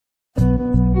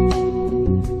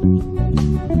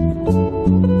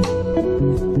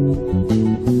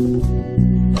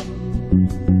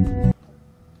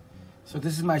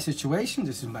my situation.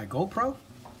 This is my GoPro.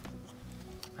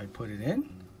 I put it in.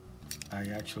 I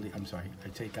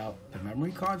take out the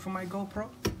memory card from my GoPro.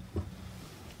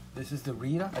 This is the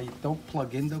reader. I don't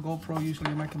plug in the GoPro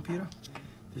usually in my computer.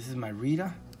 This is my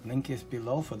reader. Link is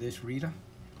below for this reader.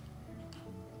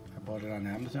 I bought it on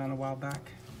Amazon a while back.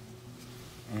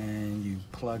 And you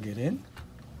plug it in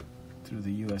through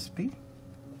the USB.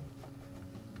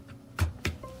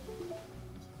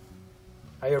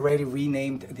 I already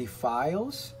renamed the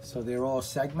files, so they're all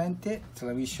segmented. So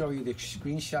let me show you the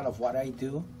screenshot of what I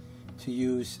do to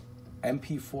use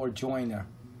MP4Joiner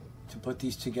to put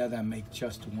these together and make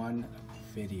just one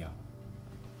video.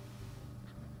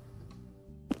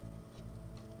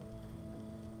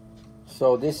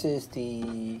 So this is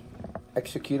the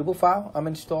executable file I'm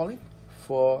installing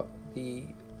for the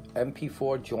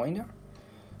MP4Joiner.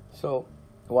 So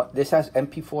this has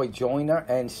MP4Joiner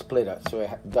and splitter, so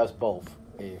it does both.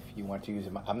 If you want to use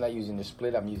it, I'm not using the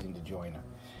splitter, I'm using the joiner.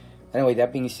 Anyway,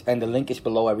 and the link is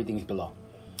below, everything is below.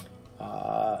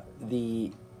 That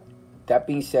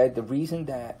being said, the reason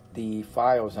that the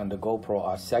files on the GoPro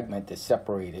are segmented,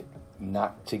 separated,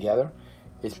 not together,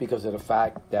 is because of the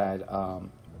fact that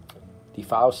the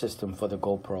file system for the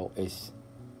GoPro is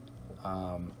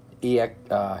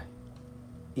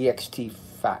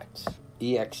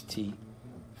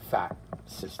EXT-FAT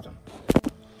system.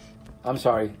 I'm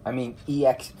sorry, I mean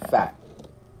EXFAT.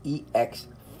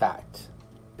 EXFAT.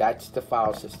 That's the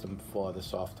file system for the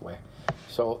software.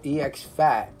 So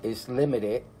EXFAT is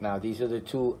limited. Now these are the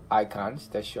two icons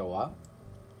that show up.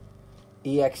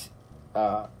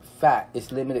 EXFAT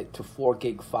is limited to 4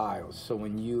 gig files. So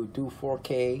when you do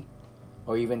 4K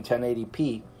or even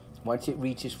 1080p, once it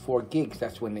reaches 4 gigs,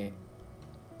 that's when it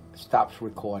stops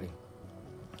recording.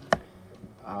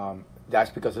 That's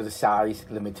because of the size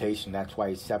limitation. That's why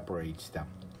it separates them.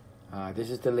 This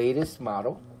is the latest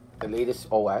model, the latest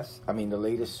OS. I mean, the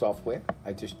latest software.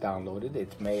 I just downloaded it.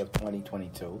 It's May of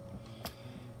 2022.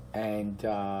 And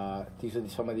these are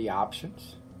some of the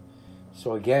options.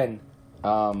 So again,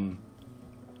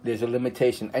 there's a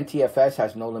limitation. NTFS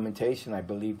has no limitation. I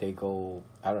believe they go,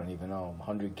 I don't even know,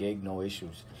 100 gig, no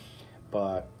issues.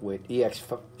 But with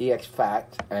EXFAT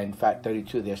and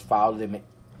FAT32, there's file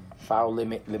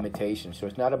limit limitation. So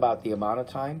it's not about the amount of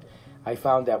time. I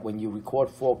found that when you record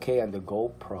 4K on the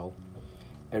GoPro,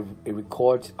 it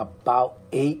records about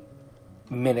 8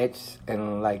 minutes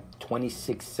and like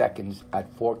 26 seconds at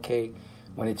 4K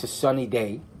when it's a sunny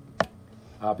day,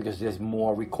 because there's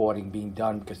more recording being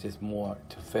done because there's more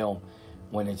to film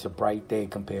when it's a bright day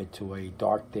compared to a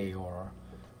dark day or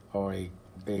a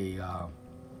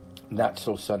not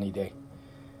so sunny day.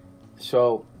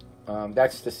 So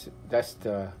that's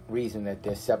the reason that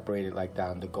they're separated like that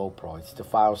on the GoPro. It's the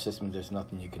file system. There's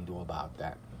nothing you can do about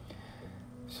that.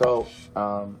 So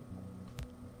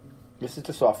this is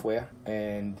the software,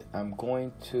 and I'm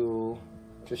going to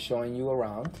just showing you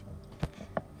around,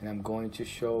 and I'm going to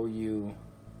show you.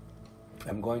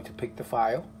 I'm going to pick the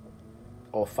file,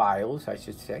 or files, I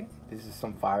should say. This is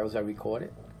some files I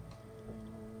recorded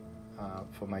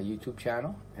for my YouTube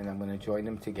channel, and I'm going to join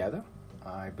them together.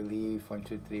 I believe 1,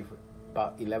 2, 3, 4,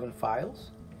 about 11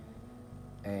 files,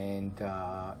 and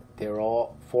they're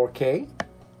all 4K.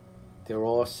 They're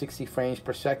all 60 frames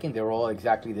per second. They're all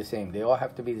exactly the same. They all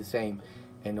have to be the same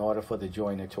in order for the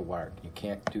joiner to work. You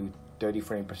can't do 30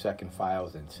 frame per second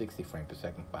files and 60 frame per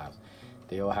second files.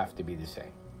 They all have to be the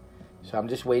same. So I'm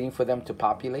just waiting for them to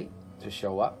populate, to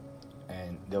show up,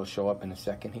 and they'll show up in a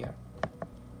second here.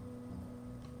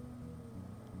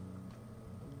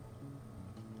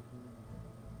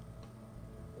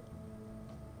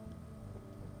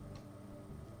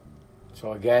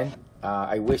 So again,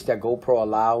 I wish that GoPro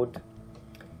allowed,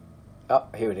 oh,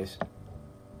 here it is.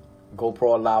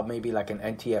 GoPro allowed maybe like an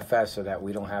NTFS so that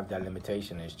we don't have that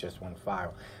limitation. It's just one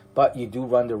file. But you do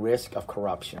run the risk of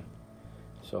corruption.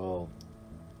 So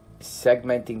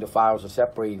segmenting the files or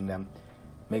separating them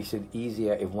makes it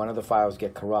easier. If one of the files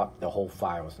get corrupt, the whole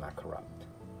file is not corrupt.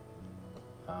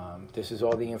 This is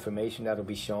all the information that will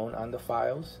be shown on the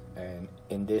files. And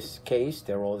in this case,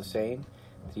 they're all the same.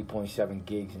 3.7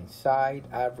 gigs inside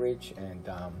average, and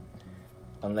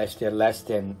unless they're less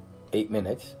than 8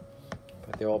 minutes,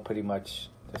 but they're all pretty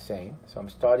much the same. So I'm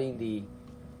starting the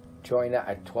joiner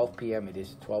at 12 p.m. It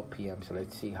is 12 p.m. So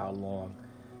let's see how long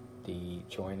the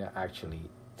joiner actually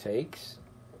takes,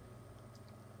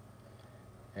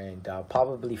 and I'll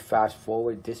probably fast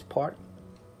forward this part,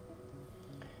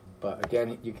 but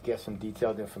again you can get some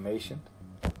detailed information.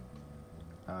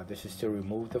 This is to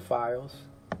remove the files.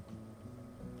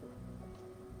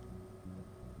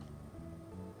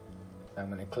 I'm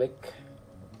going to click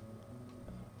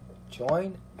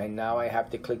join, and now I have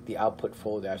to click the output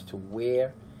folder as to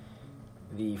where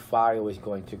the file is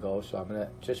going to go. So I'm going to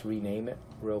just rename it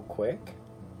real quick.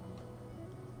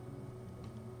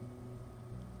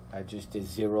 I just did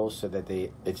 0 so that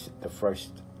it's the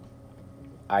first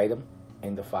item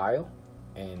in the file,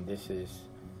 and this is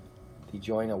the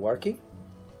joiner working,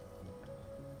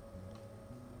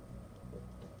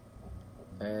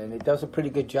 and it does a pretty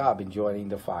good job in joining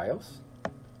the files.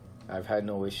 I've had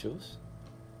no issues.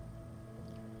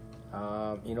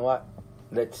 You know what,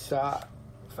 let's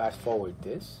fast forward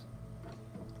this.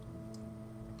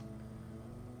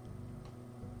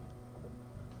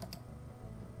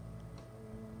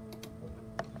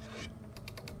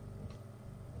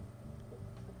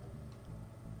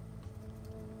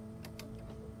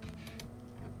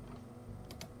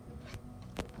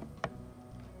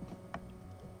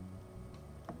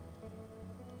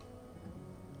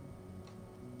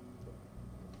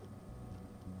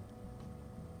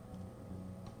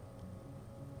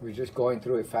 We're just going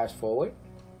through it fast forward.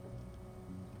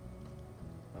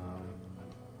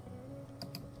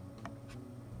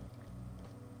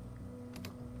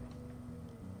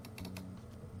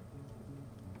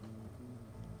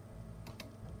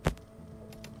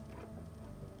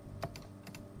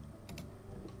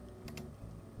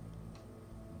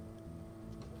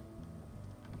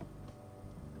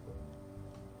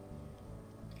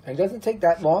 And it doesn't take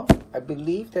that long. I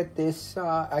believe that this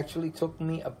actually took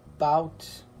me about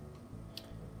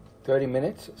 30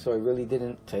 minutes, so it really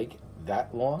didn't take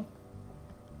that long.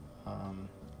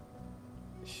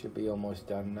 It should be almost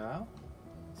done now.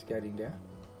 It's getting there.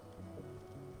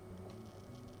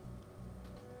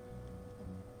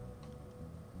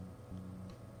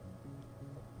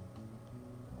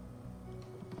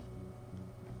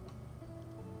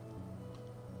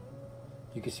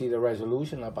 You can see the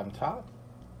resolution up on top,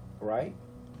 right?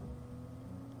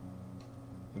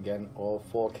 Again, all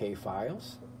 4K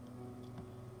files.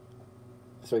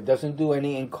 So it doesn't do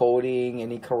any encoding,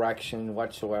 any correction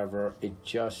whatsoever. It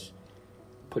just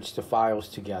puts the files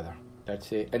together.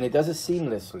 That's it. And it does it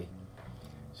seamlessly.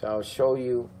 So I'll show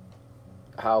you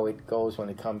how it goes when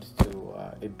it comes to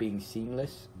it being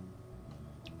seamless.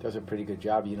 It does a pretty good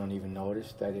job. You don't even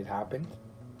notice that it happened.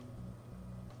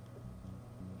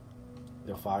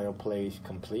 The file plays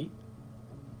complete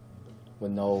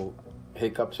with no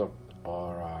hiccups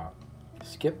or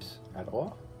skips at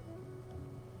all.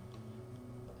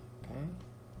 Okay.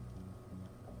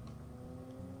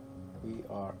 We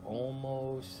are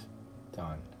almost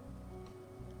done.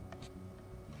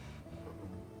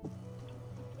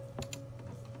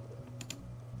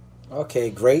 Okay,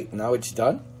 great. Now it's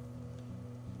done.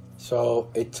 So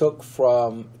it took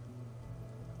from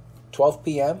 12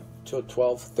 p.m. to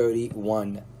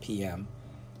 12:31 p.m.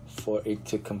 for it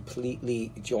to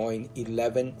completely join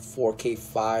 11 4K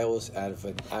files out of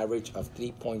an average of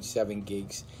 3.7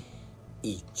 gigs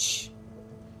each.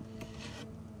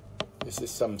 This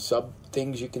is some sub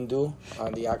things you can do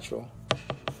on the actual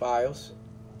files.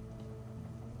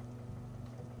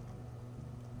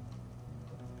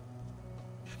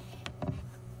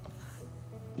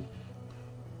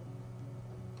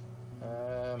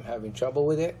 I'm having trouble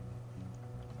with it.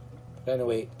 But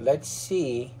anyway, let's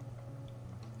see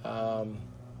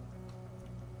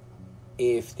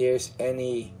if there's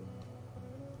any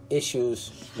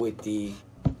issues with the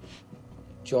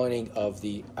joining of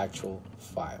the actual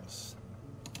files.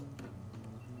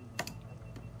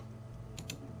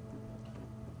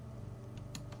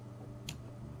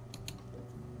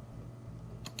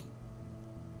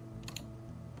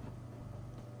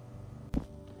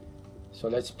 So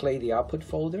let's play the output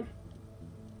folder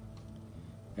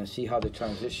and see how the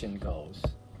transition goes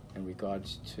in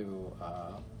regards to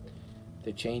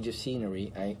the change of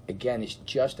scenery. Again, it's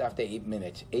just after 8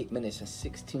 minutes. 8 minutes and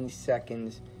 16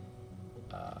 seconds.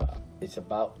 It's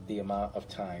about the amount of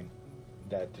time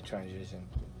that the transition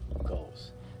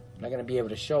goes. I'm not going to be able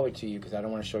to show it to you because I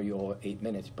don't want to show you all 8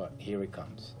 minutes, but here it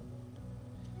comes.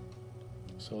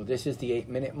 So this is the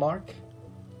 8-minute mark,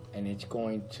 and it's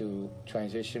going to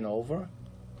transition over,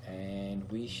 and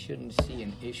we shouldn't see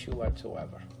an issue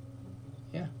whatsoever.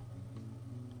 Yeah.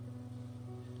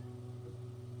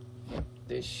 Yep,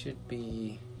 this should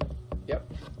be,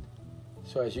 yep.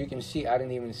 So as you can see, I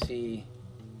didn't even see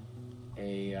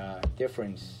a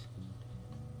difference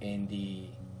in the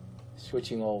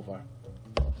switching over,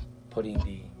 putting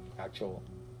the actual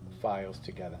files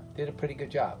together. Did a pretty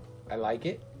good job. I like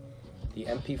it. The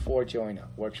MP4 joiner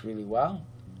works really well,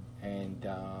 and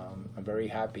I'm very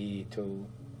happy to,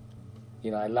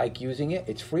 you know, I like using it.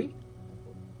 It's free,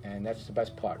 and that's the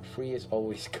best part. Free is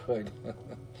always good.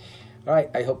 All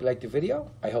right, I hope you liked the video.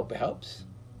 I hope it helps.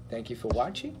 Thank you for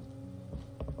watching.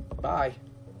 Bye.